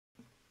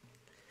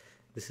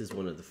This is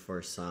one of the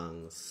first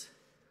songs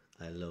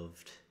I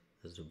loved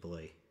as a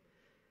boy.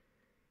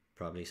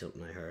 Probably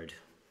something I heard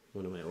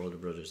one of my older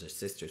brothers or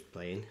sisters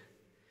playing.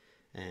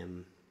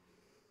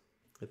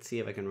 Let's see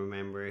if I can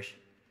remember it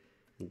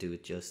and do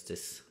it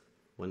justice.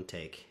 One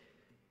take.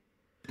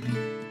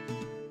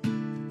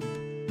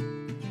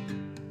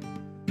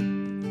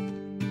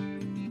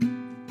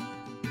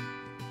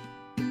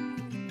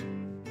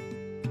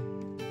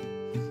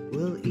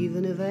 Well,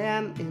 even if I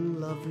am in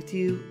love with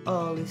you,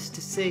 all is to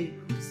say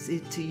was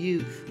it to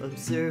you.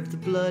 Observe the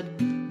blood,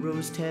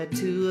 rose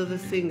tattoo of a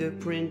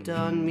fingerprint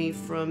on me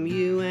from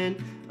you,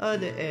 and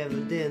other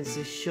evidence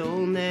has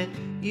shown that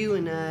you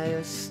and I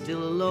are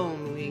still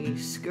alone. We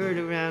skirt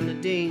around the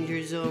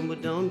danger zone,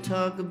 but don't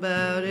talk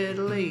about it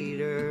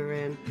later.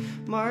 And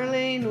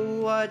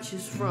Marlena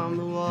watches from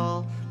the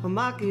wall, a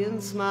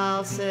mocking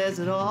smile says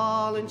it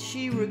all, and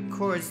she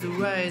records the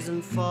rise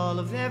and fall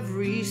of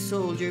every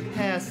soldier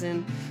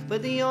passing.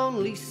 But the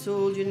only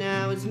soldier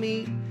now is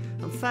me.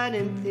 I'm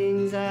fighting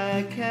things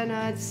I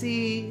cannot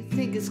see.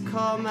 Think it's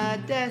called my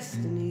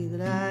destiny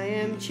that I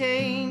am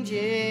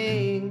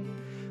changing.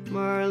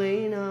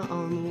 Marlena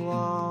on the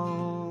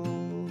wall.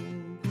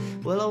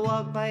 Well, I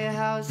walk by a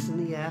house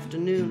in the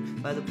afternoon,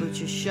 by the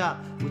butcher's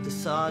shop with the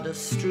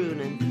sawdust strewn,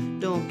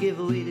 and don't give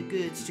away the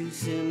goods too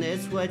soon.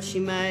 That's what she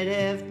might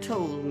have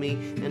told me,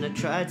 and I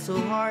tried so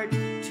hard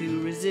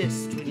to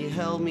resist when you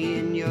held me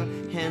in your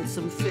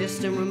handsome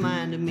fist and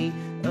reminded me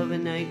of a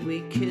night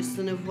we kissed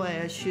and of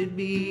why I should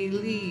be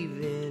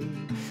leaving.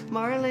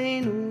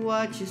 Marlena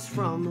watches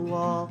from the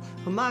wall,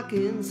 a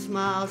mocking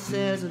smile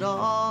says it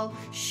all.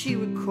 She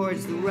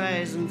records the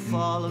rise and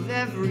fall of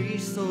every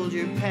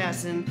soldier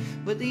passing,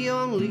 but the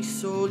only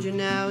soldier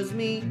now is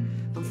me.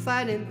 I'm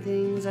fighting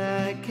things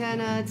I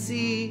cannot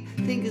see.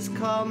 Think it's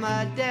called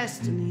my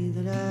destiny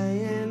that I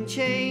am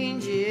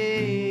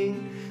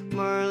changing.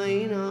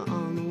 Marlena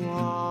on the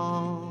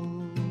wall.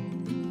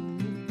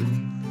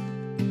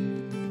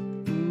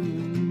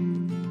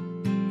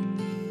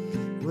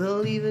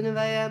 Well, even if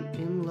I am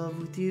in love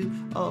with you,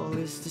 all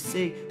is to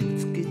say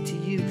what's good to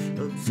you.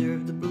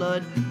 Observe the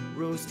blood,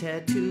 rose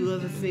tattoo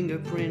of a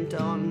fingerprint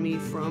on me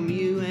from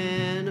you,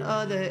 and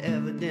other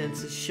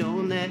evidence has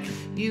shown that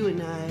you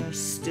and I are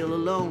still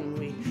alone.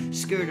 We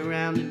skirt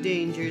around the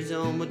danger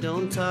zone, but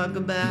don't talk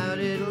about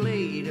it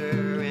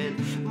later. And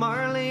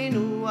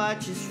Marlena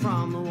watches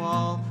from the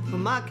wall, a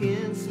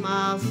mocking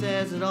smile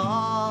says it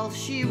all.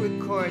 She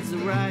records the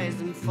rise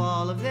and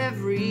fall of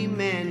every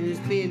man who's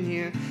been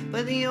here,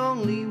 but the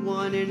only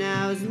one here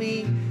now is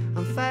me.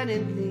 I'm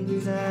fighting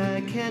things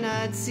I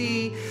cannot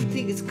see.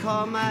 Think it's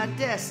called my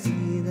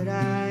destiny that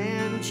I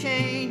am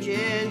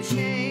changing,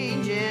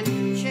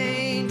 changing,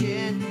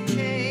 changing,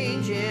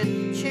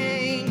 changing,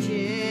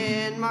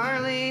 changing.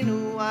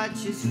 Marlena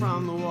watches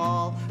from the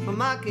wall, a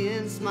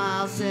mocking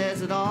smile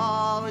says it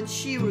all, and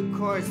she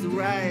records the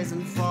rise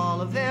and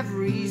fall of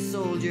every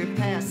soldier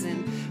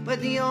passing, but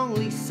the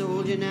only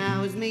soldier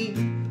now is me.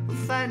 I'm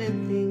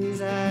fighting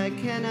things I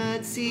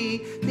cannot see.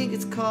 Think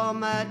it's called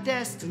my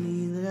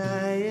destiny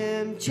that I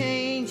am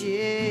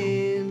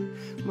changing.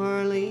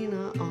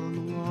 Marlena on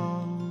the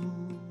wall.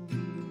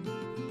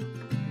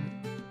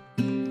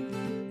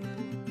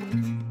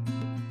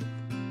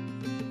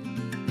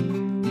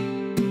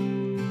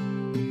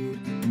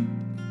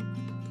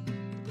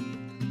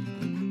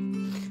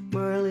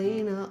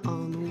 Marlena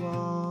on the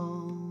wall.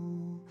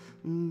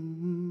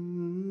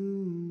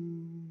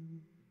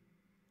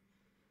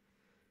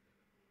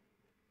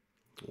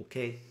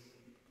 Okay,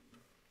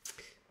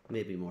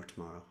 maybe more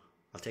tomorrow.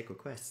 I'll take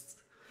requests.